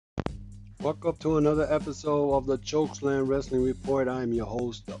Welcome to another episode of the Chokeslam Wrestling Report. I'm your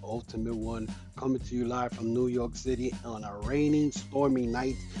host, the Ultimate One, coming to you live from New York City on a rainy, stormy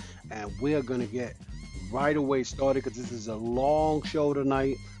night. And we're going to get right away started because this is a long show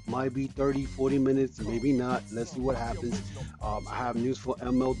tonight. Might be 30, 40 minutes, maybe not. Let's see what happens. I have news for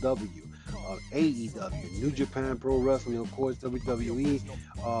MLW, AEW, New Japan Pro Wrestling, of course, WWE,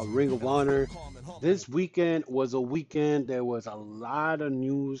 Ring of Honor. This weekend was a weekend. There was a lot of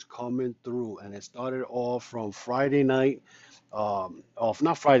news coming through, and it started off from Friday night, off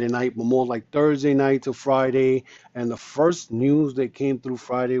not Friday night, but more like Thursday night to Friday. And the first news that came through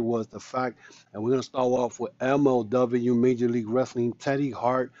Friday was the fact, and we're gonna start off with MLW Major League Wrestling. Teddy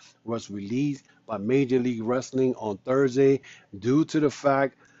Hart was released by Major League Wrestling on Thursday due to the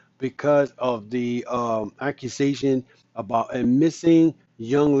fact because of the accusation about a missing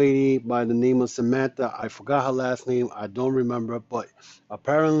young lady by the name of Samantha. I forgot her last name. I don't remember, but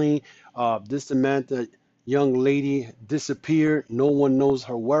apparently, this Samantha young lady disappeared. No one knows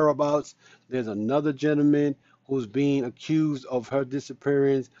her whereabouts. There's another gentleman who's being accused of her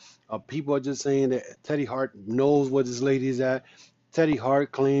disappearance. People are just saying that Teddy Hart knows where this lady is at. Teddy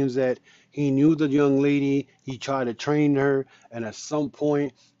Hart claims that he knew the young lady. He tried to train her, and at some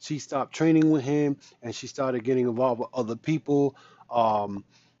point, she stopped training with him, and she started getting involved with other people. Um,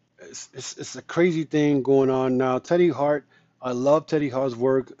 it's a crazy thing going on now. Teddy Hart, I love Teddy Hart's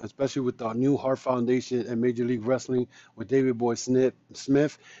work, especially with the new Hart Foundation and Major League Wrestling with David Boy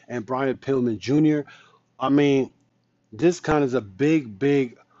Smith and Brian Pillman Jr. I mean, this kind of is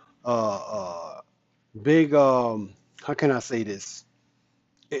a uh, uh, big, how can I say this?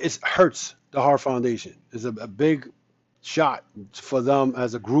 It hurts the Hart Foundation. It's a big shot for them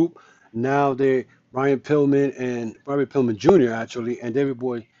as a group. Now they Brian Pillman Jr. actually and David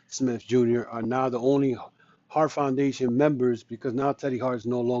Boy Smith Jr. are now the only Hart Foundation members because now Teddy Hart is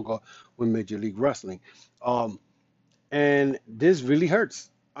no longer with Major League Wrestling. Um, and this really hurts.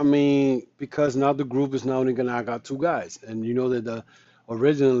 I mean, because now the group is now only gonna I got two guys, and you know that the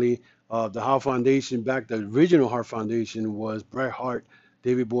originally the Hart Foundation back the original Hart Foundation was Bret Hart,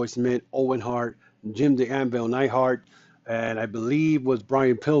 David Boy Smith, Owen Hart, Jim the Anvil Neidhart, and I believe was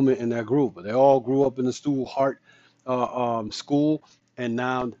Brian Pillman in that group. But they all grew up in the Stu Hart school, and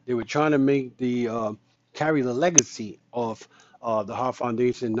now they were trying to make the carry the legacy of the Hart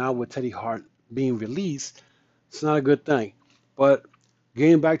Foundation. Now with Teddy Hart being released, it's not a good thing. But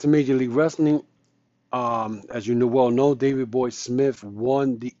getting back to Major League Wrestling, as you know, well know, David Boy Smith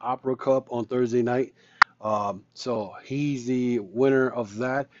won the Opera Cup on Thursday night. So he's the winner of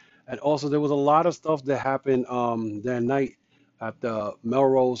that. And also, there was a lot of stuff that happened that night at the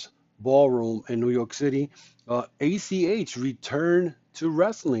Melrose Ballroom in New York City. ACH returned to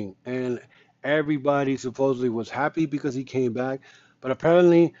wrestling, and everybody supposedly was happy because he came back. But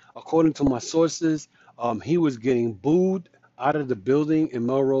apparently, according to my sources, he was getting booed out of the building in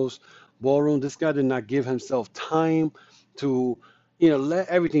Melrose Ballroom. This guy did not give himself time to, let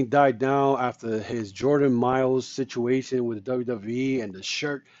everything die down after his Jordan Miles situation with the WWE and the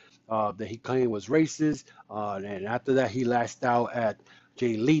shirt that he claimed was racist. And after that, he lashed out at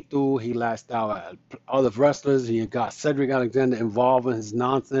Jay Lethal. He lashed out at other wrestlers. He got Cedric Alexander involved in his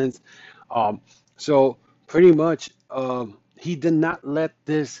nonsense. Um, so pretty much, he did not let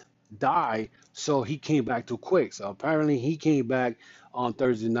this die. So he came back too quick. So apparently, he came back on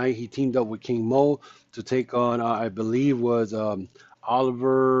Thursday night. He teamed up with King Mo to take on, I believe, was Jordan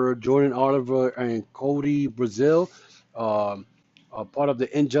Oliver and Cody Brazil, um, part of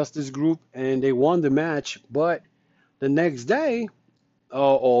the Injustice group, and they won the match. But the next day,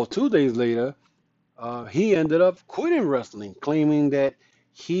 or 2 days later, he ended up quitting wrestling, claiming that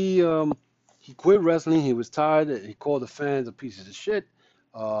he um, he quit wrestling. He was tired. He called the fans a piece of shit.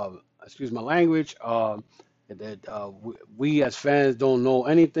 Uh, excuse my language. That we as fans don't know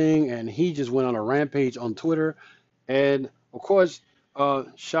anything, and he just went on a rampage on Twitter. And of course,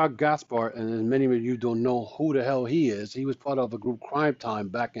 Shaq Gaspard, and as many of you don't know who the hell he is. He was part of a group Crime Time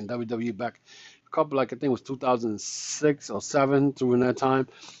back in WWE back a couple, like I think it was 2006 or seven, during that time.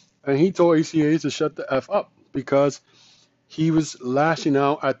 And he told ACA to shut the F up because he was lashing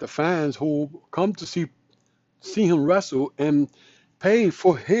out at the fans who come to see him wrestle and pay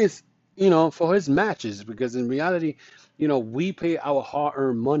for his matches, because in reality, we pay our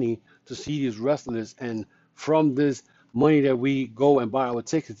hard-earned money to see these wrestlers, and from this money that we go and buy our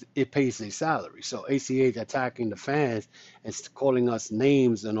tickets, it pays their salary. So ACH attacking the fans and calling us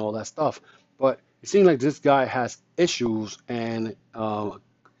names and all that stuff. But it seems like this guy has issues, and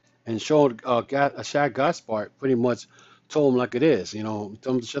showed Shaq Gaspard pretty much told him like it is, told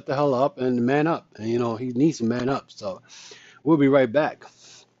him to shut the hell up and man up, and he needs to man up. So we'll be right back.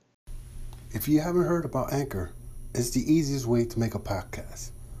 If you haven't heard about Anchor, it's the easiest way to make a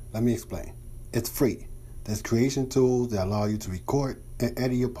podcast. Let me explain. It's free. There's creation tools that allow you to record and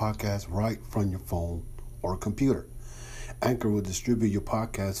edit your podcast right from your phone or computer. Anchor will distribute your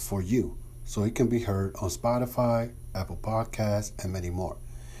podcast for you so it can be heard on Spotify, Apple Podcasts, and many more.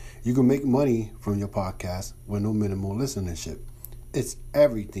 You can make money from your podcast with no minimal listenership. It's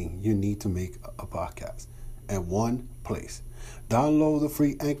everything you need to make a podcast in one place. Download the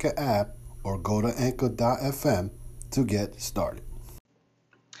free Anchor app or go to anchor.fm to get started.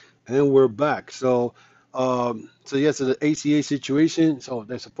 And we're back. So the ACH situation. So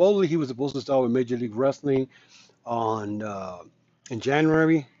they supposedly he was supposed to start with Major League Wrestling on in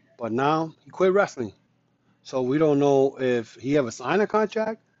January, but now he quit wrestling. So we don't know if he ever signed a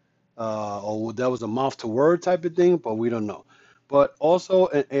contract or that was a mouth to word type of thing, but we don't know. But also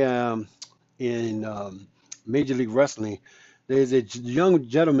in Major League Wrestling, there's a young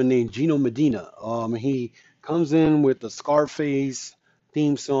gentleman named Gino Medina. He comes in with the Scarface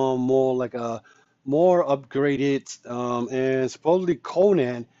theme song, more like a more upgraded, and supposedly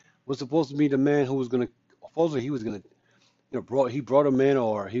Conan was supposed to be the man who was gonna. Supposedly he was gonna, he brought him in,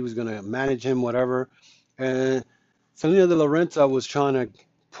 or he was gonna manage him, whatever. And Selena de la Renta was trying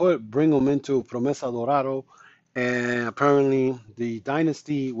to bring him into Promesa Dorado, and apparently the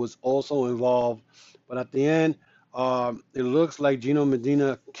dynasty was also involved. But at the end, it looks like Gino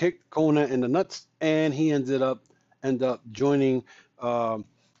Medina kicked Kona in the nuts, and he ended up joining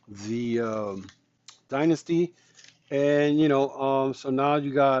the dynasty. And so now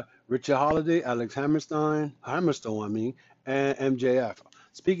you got Richard Holiday, Alex Hammerstone, I mean, and MJF.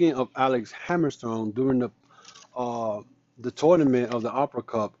 Speaking of Alex Hammerstone, during the tournament of the Opera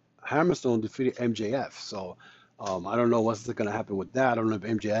Cup, Hammerstone defeated MJF. So I don't know what's going to happen with that. I don't know if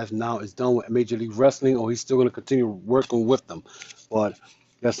MJF now is done with Major League Wrestling or he's still going to continue working with them. But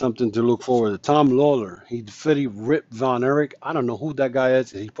that's something to look forward to. Tom Lawler, he defeated Rip Von Erich. I don't know who that guy is.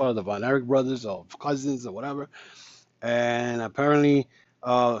 He's part of the Von Erich brothers or cousins or whatever. And apparently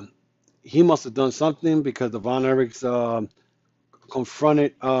he must have done something because the Von Erichs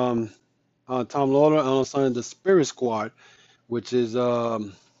confronted Tom Lawler and all of a sudden the Spirit Squad, which is I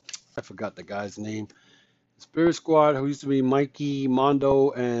forgot the guy's name. Spirit Squad, who used to be Mikey Mondo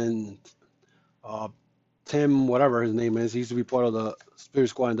and uh, Tim, whatever his name is. He used to be part of the Spirit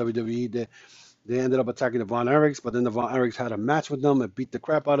Squad in WWE. They ended up attacking the Von Erichs, but then the Von Erichs had a match with them and beat the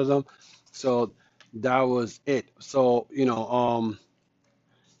crap out of them. So that was it. So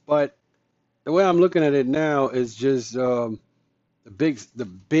but the way I'm looking at it now is just the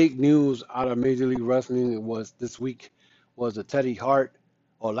big news out of Major League Wrestling was this week was the Teddy Hart,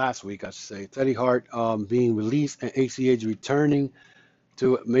 or last week I should say, Teddy Hart being released and ACH returning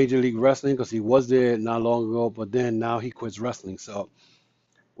to Major League Wrestling because he was there not long ago, but then now he quits wrestling. So,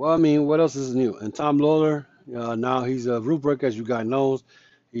 well, I mean, what else is new? And Tom Lawler, now he's a root breaker, as you guys knows.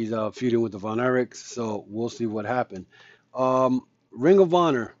 He's feuding with the Von Erichs, so we'll see what happened. Ring of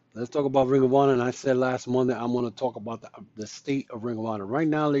Honor. Let's talk about Ring of Honor. And I said last Monday I'm going to talk about the state of Ring of Honor. Right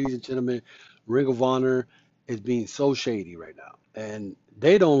now, ladies and gentlemen, Ring of Honor is being so shady right now. And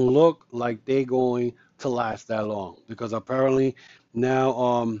they don't look like they're going to last that long because apparently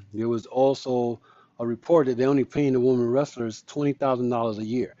now there was also a report that they're only paying the women wrestlers $20,000 a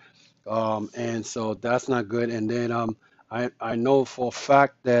year. And so that's not good. And then I know for a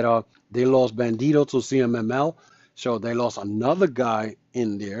fact that they lost Bandito to CMML. So they lost another guy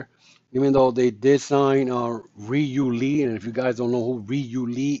in there, even though they did sign Ryu Lee. And if you guys don't know who Ryu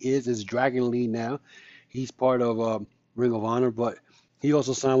Lee is, it's Dragon Lee now. He's part of Ring of Honor, but he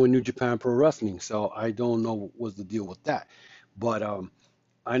also signed with New Japan Pro Wrestling. So I don't know what's the deal with that. But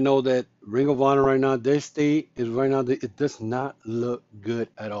I know that Ring of Honor right now, their state is right now, it does not look good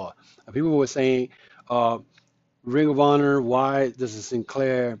at all. And people were saying, uh, Ring of Honor, why does the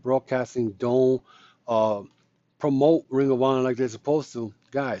Sinclair Broadcasting don't uh, promote Ring of Honor like they're supposed to?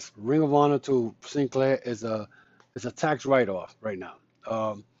 Guys, Ring of Honor to Sinclair is a tax write-off right now.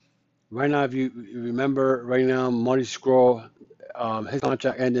 Right now, if you remember, right now, Marty Scurll, his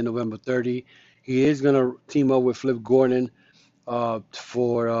contract ended November 30. He is gonna team up with Flip Gordon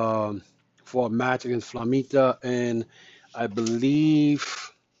for a match against Flamita and I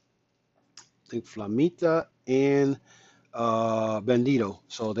believe I think Flamita and Bandito.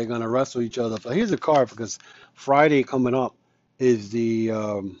 So they're gonna wrestle each other. So here's the card because Friday coming up is the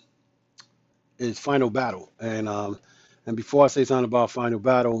is Final Battle. And before I say something about Final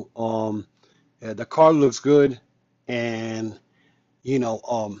Battle, yeah, the card looks good, and you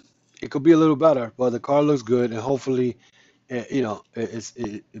know it could be a little better, but the card looks good, and hopefully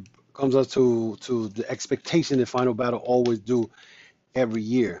it comes up to the expectation that Final Battle always do. every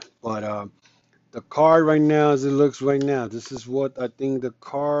year. But the card right now, as it looks right now, this is what I think the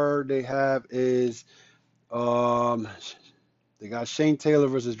card they have is. Um, they got Shane Taylor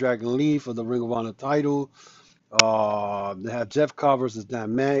versus Dragon Lee for the Ring of Honor title. They have Jeff Cobb versus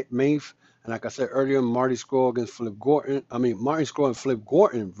Dan Maeve. And like I said earlier, Marty Scurll against Flip Gordon. I mean, Marty Scurll and Flip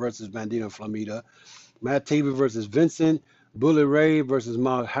Gordon versus Bandito and Flamita. Matt Taven versus Vincent. Bullet Ray versus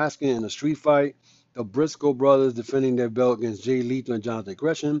Miles Haskin in a street fight. The Briscoe brothers defending their belt against Jay Lethal and Jonathan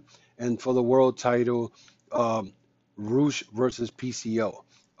Gresham. And for the world title, um, Roosh versus PCO.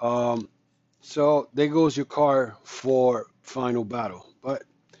 So there goes your card for final battle. But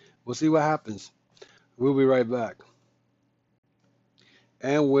we'll see what happens. We'll be right back.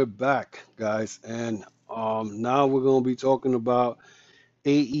 And we're back, guys. And now we're going to be talking about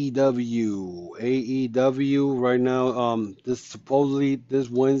AEW. AEW right now, this supposedly this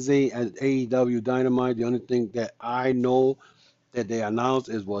Wednesday at AEW Dynamite. The only thing that I know that they announced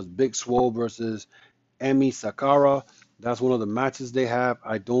is was Big Swole versus Emi Sakura. That's one of the matches they have.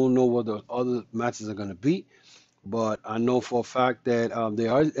 I don't know what the other matches are going to be. But I know for a fact that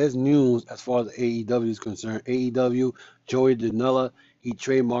there is news as far as AEW is concerned. AEW, Joey Janela, he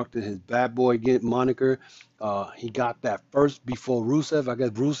trademarked his bad boy get moniker. He got that first before Rusev. I guess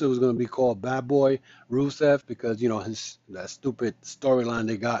Rusev was going to be called Bad Boy Rusev because, you know, his that stupid storyline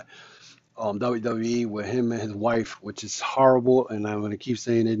they got WWE with him and his wife, which is horrible. And I'm going to keep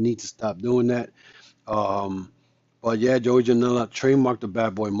saying they need to stop doing that. Um, but yeah, Joey Janela trademarked the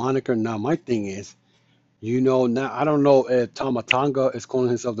Bad Boy moniker. Now, my thing is, you know, now I don't know if Tamatanga is calling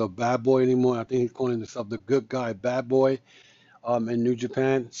himself the bad boy anymore. I think he's calling himself the good guy bad boy in New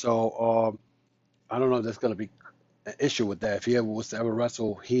Japan. So I don't know if that's gonna be an issue with that if he ever was to ever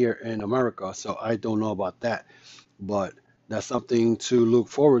wrestle here in America. So I don't know about that, but that's something to look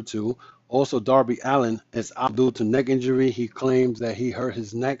forward to. Also, Darby Allin is out due to neck injury. He claims that he hurt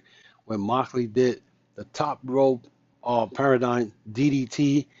his neck when Moxley did the top rope paradigm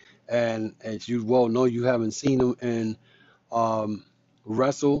DDT. And as you well know, you haven't seen him in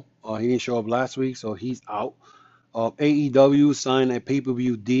wrestle. He didn't show up last week, so he's out. AEW signed a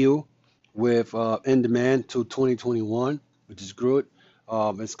pay-per-view deal with In Demand to 2021, which is good.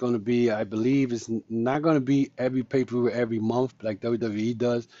 It's going to be, I believe, it's not going to be every pay-per-view every month like WWE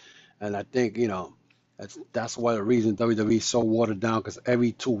does. And I think, you know, that's why the reason WWE is so watered down because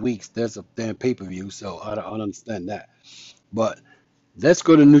every 2 weeks there's a damn pay-per-view. So I don't understand that. But let's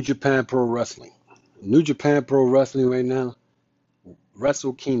go to New Japan Pro Wrestling. New Japan Pro Wrestling right now,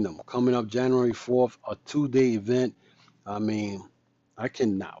 Wrestle Kingdom coming up January 4th, a 2-day event. I mean, I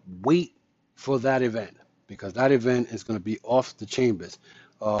cannot wait for that event because that event is going to be off the chambers.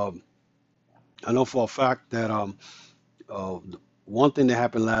 Um, I know for a fact that one thing that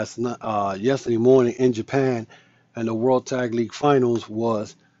happened yesterday morning in Japan and the World Tag League Finals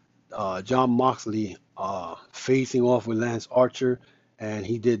was John Moxley facing off with Lance Archer, and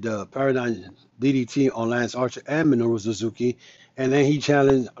he did the Paradigm DDT on Lance Archer and Minoru Suzuki, and then he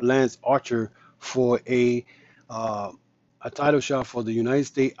challenged Lance Archer for uh, a title shot for the United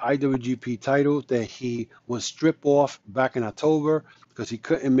States IWGP title that he was stripped off back in October because he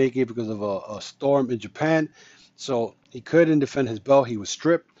couldn't make it because of a storm in Japan. So he couldn't defend his belt. He was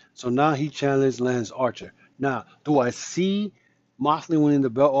stripped. So now he challenged Lance Archer. Now, do I see Moxley winning the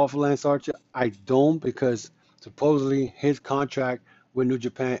belt off of Lance Archer? I don't because supposedly his contract with New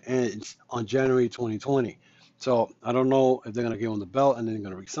Japan ends on January 2020. So I don't know if they're going to give him the belt and then they're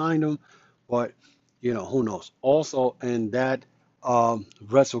going to re-sign him. But you know, who knows? Also, in that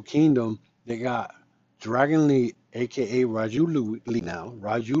Wrestle Kingdom, they got Dragon Lee, aka Raju Lee now.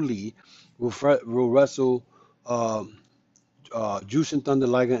 Raju Lee will wrestle um, Jushin Thunder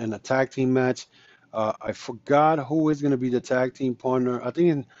Liger in a tag team match. I forgot who is going to be the tag team partner. I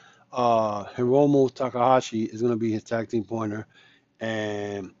think Hiromu Takahashi is going to be his tag team partner,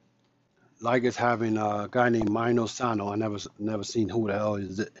 and Liger's having a guy named Mino Sano. I never seen who the hell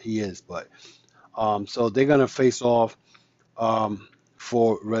he is, but so they're gonna face off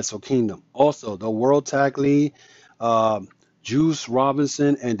for Wrestle Kingdom. Also, the World Tag League, um, Juice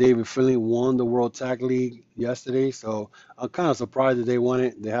Robinson and David Finlay won the World Tag League yesterday. So I'm kind of surprised that they won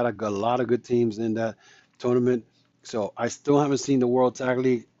it. They had a lot of good teams in that tournament. So I still haven't seen the World Tag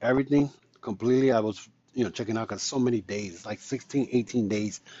League everything completely. I was, you know, checking out because so many days, it's like 16, 18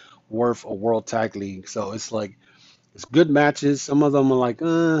 days worth of World Tag League. So it's like it's good matches. Some of them are like,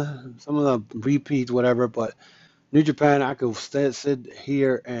 some of them repeats, whatever. But New Japan, I could sit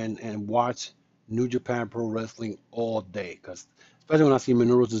here and watch New Japan Pro Wrestling all day. Because especially when I see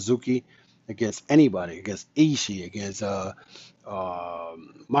Minoru Suzuki against anybody, against Ishii, against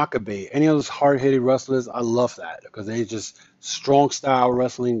Makabe, any of those hard-hitting wrestlers. I love that because they just strong style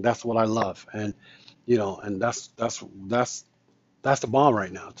wrestling. That's what I love, and and that's the bomb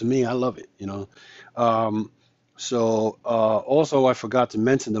right now. To me, I love it. Um, also, I forgot to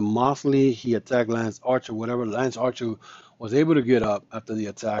mention the Moxley. He attacked Lance Archer. Whatever Lance Archer was able to get up after the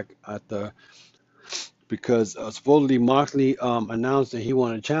attack at the because supposedly Moxley announced that he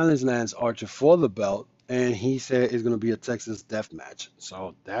wanted to challenge Lance Archer for the belt, and he said it's going to be a Texas death match.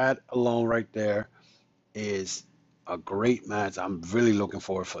 So that alone right there is a great match. I'm really looking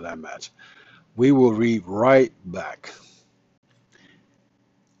forward for that match. We will be right back.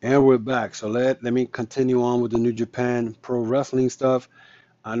 And we're back. So let me continue on with the New Japan Pro Wrestling stuff.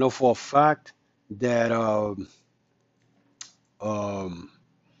 I know for a fact that um,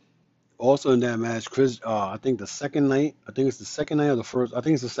 also in that match, Chris, I think the second night, I think it's the second night or the first, I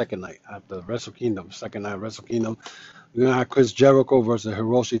think it's the second night at the Wrestle Kingdom, second night of Wrestle Kingdom. We're gonna have Chris Jericho versus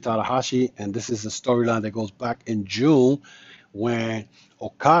Hiroshi Tanahashi, and this is a storyline that goes back in June when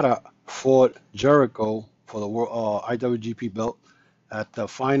Okada fought Jericho for the IWGP belt at the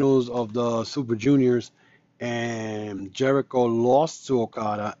finals of the Super Juniors, and Jericho lost to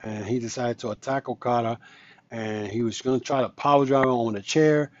Okada, and he decided to attack Okada, and he was going to try to power drive him on the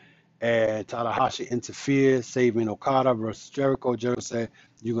chair, and Tanahashi interfered, saving Okada versus Jericho. Jericho said,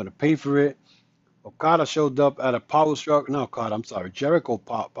 "You're going to pay for it." Okada showed up at a power struggle. No, Okada, I'm sorry. Jericho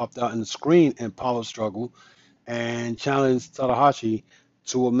popped out in the screen in power struggle and challenged Tanahashi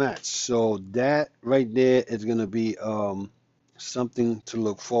to a match. So that right there is going to be something to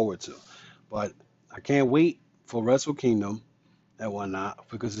look forward to. But I can't wait for Wrestle Kingdom and whatnot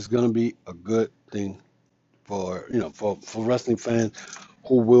because it's going to be a good thing for for wrestling fans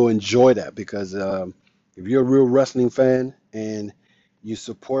who will enjoy that because if you're a real wrestling fan and you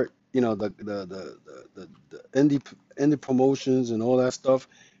support the indie promotions and all that stuff,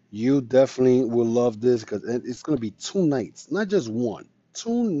 you definitely will love this because it's going to be 2 nights, not just one,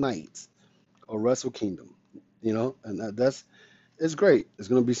 2 nights of Wrestle Kingdom, and that's it's great. It's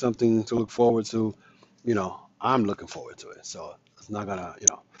going to be something to look forward to. I'm looking forward to it, so it's not gonna.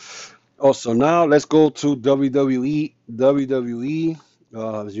 Also, now let's go to WWE. WWE,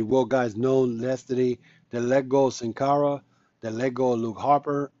 as you well guys know, yesterday they let go of Sin Cara, they let go of Luke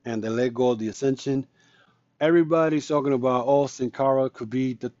Harper, and they let go of the Ascension. Everybody's talking about, oh, Sin Cara could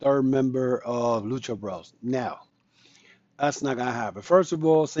be the third member of Lucha Bros. Now, that's not gonna happen. First of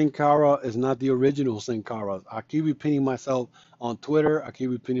all, Sin Cara is not the original Sin Cara. I keep repeating myself on Twitter. I keep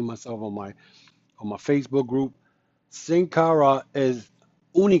repeating myself on my Facebook group. Sin Cara is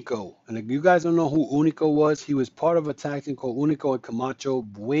Unico. And if you guys don't know who Unico was, he was part of a tag team called Unico and Camacho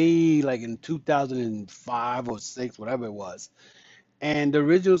way like in 2005 or 6, whatever it was. And the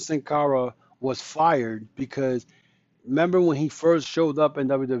original Sin Cara was fired because remember when he first showed up in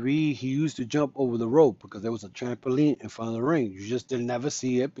WWE, he used to jump over the rope because there was a trampoline in front of the ring. You just didn't ever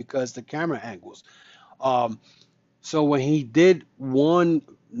see it because the camera angles. Um, so when he did one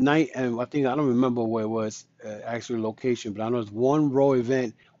night, and I don't remember where it was actually location, but I know it's one Raw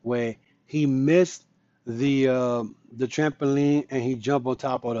event where he missed the trampoline and he jumped on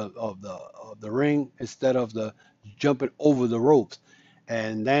top of the ring instead of the jumping over the ropes.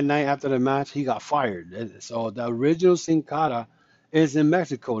 And that night after the match, he got fired. So the original Sin Cara is in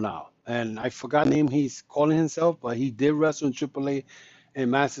Mexico now, and I forgot the name he's calling himself, but he did wrestle in AAA in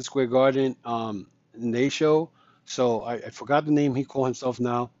Madison Square Garden in their show. So I forgot the name he called himself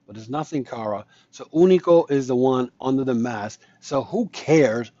now, but it's nothing Cara. So Unico is the one under the mask. So who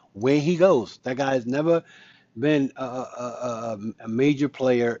cares where he goes? That guy has never been a major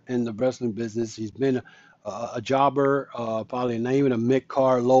player in the wrestling business. He's been a jobber, probably not even a mid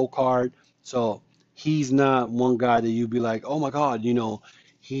card, low card. So he's not one guy that you'd be like, oh my God,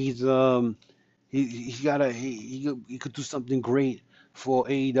 he's he could do something great for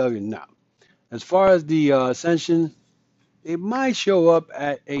AEW now. As far as the Ascension, it might show up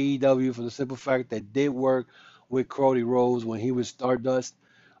at AEW for the simple fact that they work with Cody Rhodes when he was Stardust,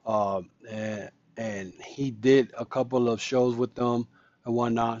 and he did a couple of shows with them and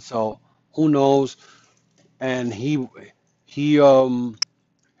whatnot. So who knows? And he might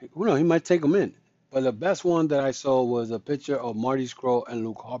take them in. But the best one that I saw was a picture of Marty Scurll and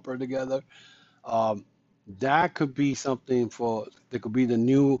Luke Harper together. Um, that could be something that could be the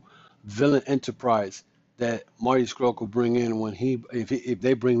new villain enterprise that Marty Scurll could bring in when if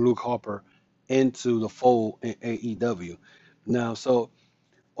they bring Luke Harper into the fold in AEW. Now, so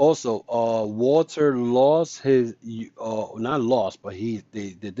also Walter lost his not lost, but they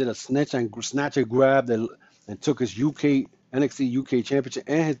did a snatch and grab and took his UK NXT UK Championship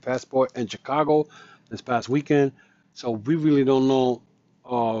and his passport in Chicago this past weekend. So we really don't know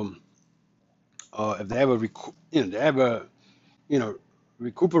um, if they ever, they ever, you know,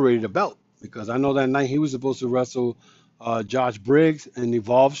 recuperated the belt because I know that night he was supposed to wrestle Josh Briggs in the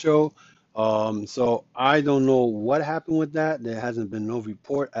Evolve show. So I don't know what happened with that. There hasn't been no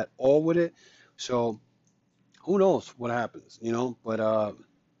report at all with it. So who knows what happens, But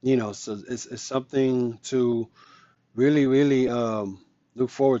so it's something to really, really look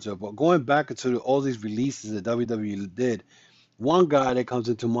forward to. But going back into all these releases that WWE did, one guy that comes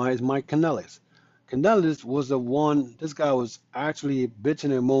into mind is Mike Kanellis. Kanellis was the one. This guy was actually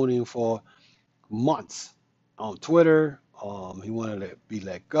bitching and moaning for months on Twitter. He wanted to be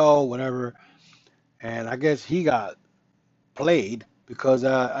let go, whatever. And I guess he got played because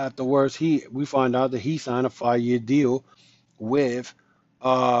afterwards we find out that he signed a 5-year deal with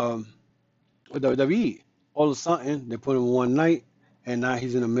um, with WWE. All of a sudden, they put him one night, and now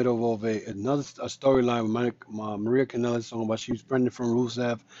he's in the middle of a storyline with Maria Kanellis talking about she was pregnant from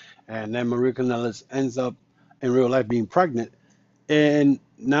Rusev, and then Maria Kanellis ends up in real life being pregnant, and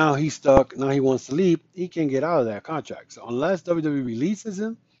now he's stuck. Now he wants to leave. He can't get out of that contract. So unless WWE releases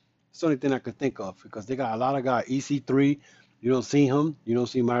him, it's the only thing I could think of because they got a lot of guys. EC3, you don't see him. You don't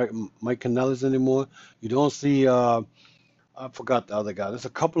see Mike Kanellis anymore. You don't see. I forgot the other guy. There's a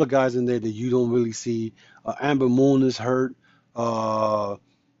couple of guys in there that you don't really see. Amber Moon is hurt. Uh,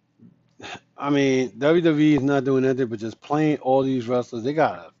 I mean, WWE is not doing anything but just playing all these wrestlers. They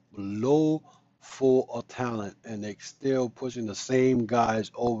got a low full of talent, and they still pushing the same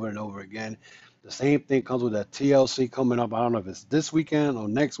guys over and over again. The same thing comes with that TLC coming up. I don't know if it's this weekend or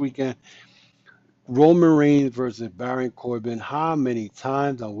next weekend. Roman Reigns versus Baron Corbin. How many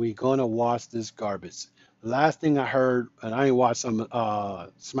times are we gonna watch this garbage? Last thing I heard, and I ain't watched some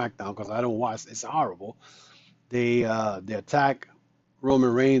SmackDown because I don't watch. It's horrible. They attack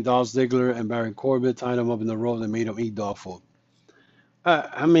Roman Reigns, Dolph Ziggler, and Baron Corbin, tied them up in the rope and made them eat dog food.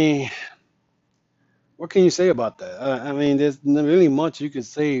 I mean, what can you say about that? I mean, there's not really much you can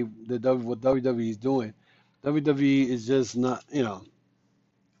say what WWE is doing. WWE is just not,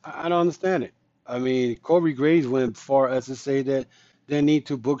 I don't understand it. I mean, Corey Graves went far as to say that they need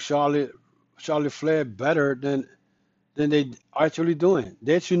to book Charlotte Flair better than they actually doing.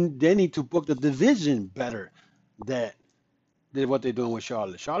 They need to book the division better that than what they're doing with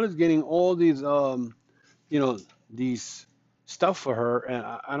Charlotte. Charlotte's getting all these you know, these stuff for her, and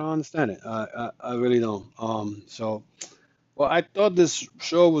I don't understand it. I really don't. Well, I thought this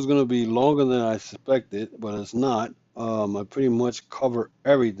show was gonna be longer than I expected, but it's not. I pretty much cover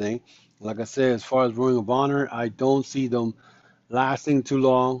everything. Like I said, as far as Ring of Honor, I don't see them lasting too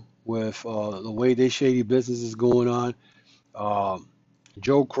long with the way their shady business is going on. Um,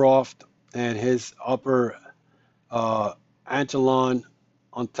 Joe Croft and his upper uh, Angelon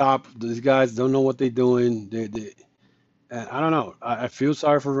on top. These guys don't know what they're doing. And I don't know. I feel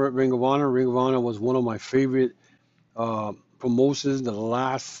sorry for Ring of Honor. Ring of Honor was one of my favorite promotions the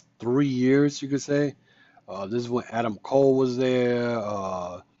last 3 years, you could say. This is when Adam Cole was there,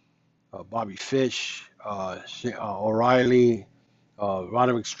 Bobby Fish, O'Reilly,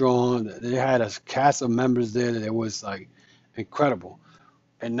 Roderick Strong. They had a cast of members there that it was like incredible.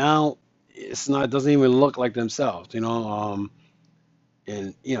 And now it's not. It doesn't even look like themselves, and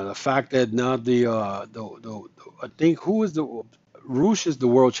the fact that now I think who is the Roosh is the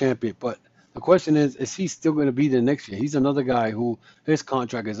world champion, but the question is he still going to be there next year? He's another guy who his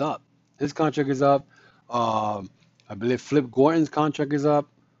contract is up. His contract is up. Um, I believe Flip Gordon's contract is up.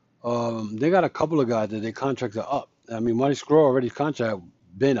 They got a couple of guys that their contracts are up. I mean, Marty Scurll already contract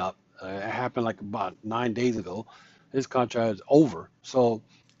been up. It happened like about 9 days ago. His contract is over. So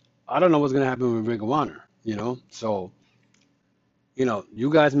I don't know what's going to happen with Ring of Honor. So you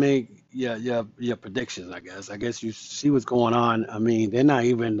guys make your predictions, I guess. I guess you see what's going on. I mean, they're not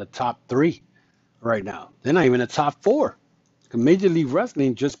even in the top three right now. They're not even in the top four. 'Cause Major League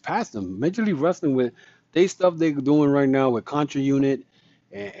Wrestling just passed them. Major League Wrestling with they stuff they're doing right now with Contra Unit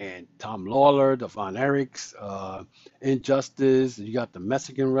and Tom Lawler, the Von Erichs, Injustice. You got the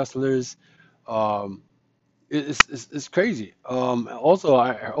Mexican wrestlers. Um, it's crazy. Also,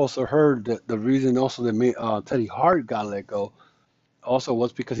 I also heard that the reason also that made Teddy Hart got let go also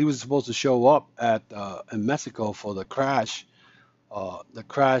was because he was supposed to show up at in Mexico for the Crash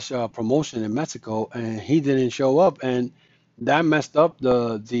promotion in Mexico, and he didn't show up, and that messed up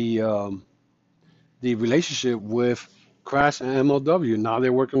the relationship with Crash and MLW. Now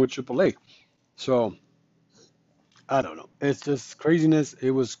they're working with AAA, so I don't know. It's just craziness. It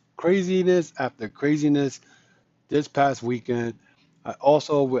was craziness after craziness this past weekend.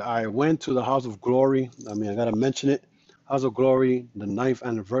 I went to the House of Glory. I mean, I gotta mention it. House of Glory, the ninth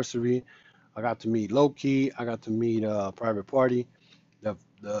anniversary. I got to meet Loki. I got to meet Private Party.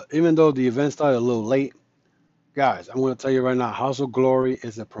 Even though the event started a little late, guys, I'm going to tell you right now, House of Glory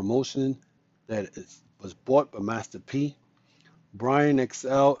is a promotion was bought by Master P. Brian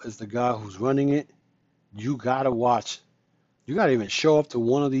XL is the guy who's running it. You gotta watch. You gotta even show up to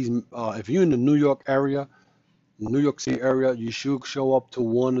one of these. If you're in the New York area, New York City area, you should show up to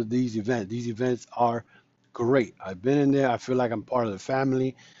one of these events. These events are great. I've been in there. I feel like I'm part of the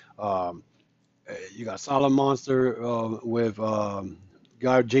family. Um, you got Solid Monster with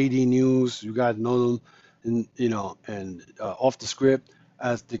got JD News. You guys know them, and off the script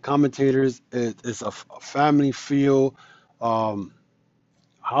as the commentators. It's a family feel. Um,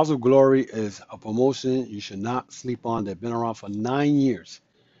 House of Glory is a promotion you should not sleep on. They've been around for 9 years,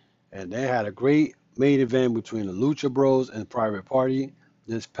 and they had a great main event between the Lucha Bros and Private Party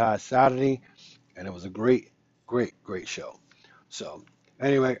this past Saturday, and it was a great, great, great show. So,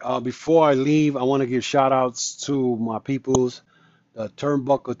 anyway, before I leave, I want to give shout outs to my peoples, the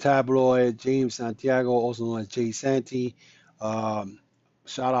Turnbuckle Tabloid, James Santiago, also known as Jay Santy. Um,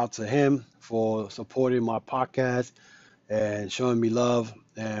 Shout out to him for supporting my podcast and showing me love.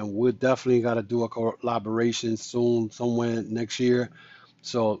 And we're definitely got to do a collaboration soon, somewhere next year.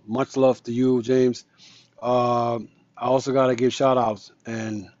 So much love to you, James. I also got to give shout outs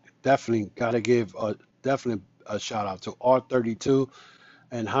and definitely got to give definitely a shout out to R32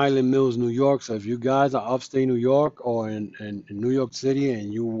 and Highland Mills, New York. So if you guys are upstate New York or in New York City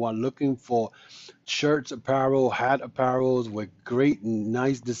and you are looking for shirts, apparel, hat apparels with great and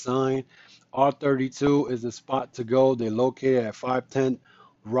nice design, R32 is the spot to go. They're located at 510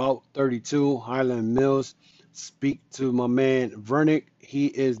 Route 32, Highland Mills. Speak to my man Vernick. He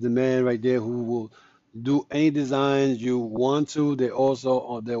is the man right there who will do any designs you want to. They also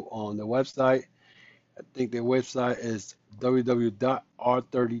on the website. I think their website is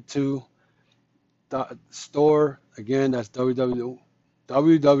www.r32.store. Again, that's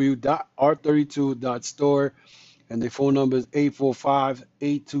www.r32.store. And their phone number is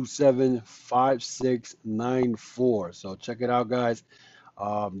 845-827-5694. So check it out, guys.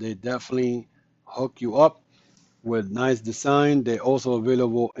 They definitely hook you up with nice design. They're also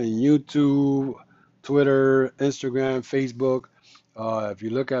available in YouTube, Twitter, Instagram, Facebook. If you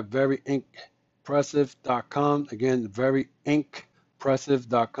look at veryimpressive.com, again,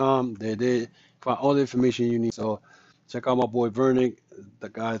 veryimpressive.com, they did find all the information you need. So check out my boy Vernick. The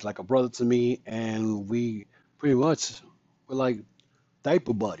guy's like a brother to me, and we pretty much we're like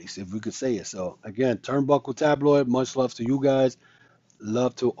diaper buddies, if we could say it. So again, Turnbuckle Tabloid. Much love to you guys.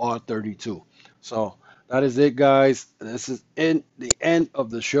 Love to R32. So that is it, guys. This is the end of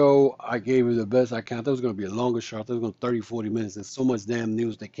the show. I gave you the best I can. I thought it was going to be a longer show. I thought it was going to be 30, 40 minutes. There's so much damn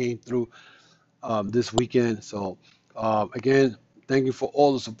news that came through this weekend. So, again, thank you for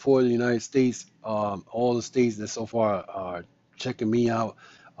all the support in the United States, all the states that so far are checking me out,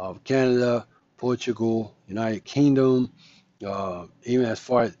 Canada, Portugal, United Kingdom, even as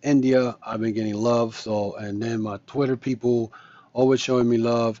far as India, I've been getting love. So, and then my Twitter people always showing me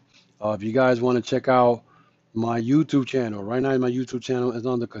love. If you guys want to check out my YouTube channel, right now my YouTube channel is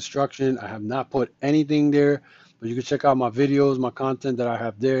under construction. I have not put anything there, but you can check out my videos, my content that I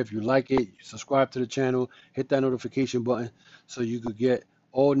have there. If you like it, subscribe to the channel, hit that notification button so you could get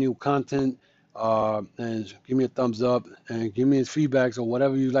all new content. And give me a thumbs up and give me his feedbacks or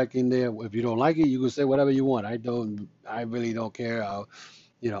whatever you like in there. If you don't like it, you can say whatever you want. I really don't care.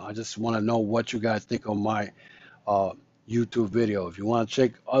 I just want to know what you guys think of my uh, YouTube video. If you want to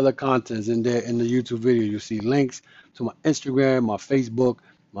check other contents in there in the YouTube video, you see links to my Instagram, my Facebook,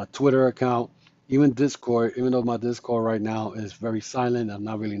 my Twitter account, even Discord. Even though my Discord right now is very silent, I'm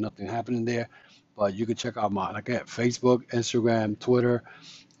not really nothing happening there. But you can check out my like I got Facebook, Instagram, Twitter,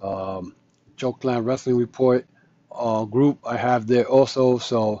 um, Jokeland Wrestling Report group I have there also.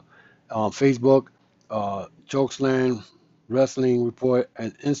 So Facebook, Jokesland Wrestling Report,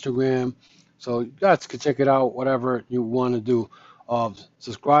 and Instagram. So you guys can check it out, whatever you want to do.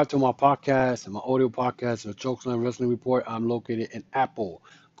 Subscribe to my podcast and my audio podcast, the Chokesland Wrestling Report. I'm located in Apple,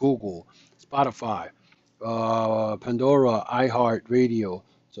 Google, Spotify, Pandora, iHeart Radio.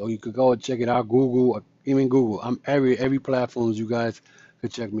 So you could go and check it out. Google, even Google. I'm every platforms you guys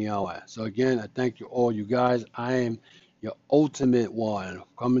could check me out at. So again, I thank you all, you guys. I am your ultimate one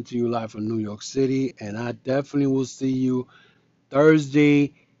coming to you live from New York City, and I definitely will see you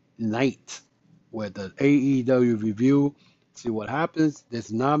Thursday night with the AEW review. See what happens.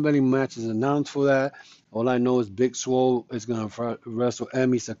 There's not many matches announced for that. All I know is Big Swole is going to wrestle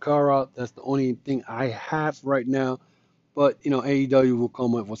Emi Sakura. That's the only thing I have right now. But, AEW will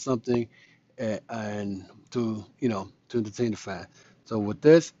come up with something. And to entertain the fan. So with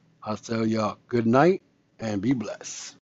this, I'll tell y'all good night and be blessed.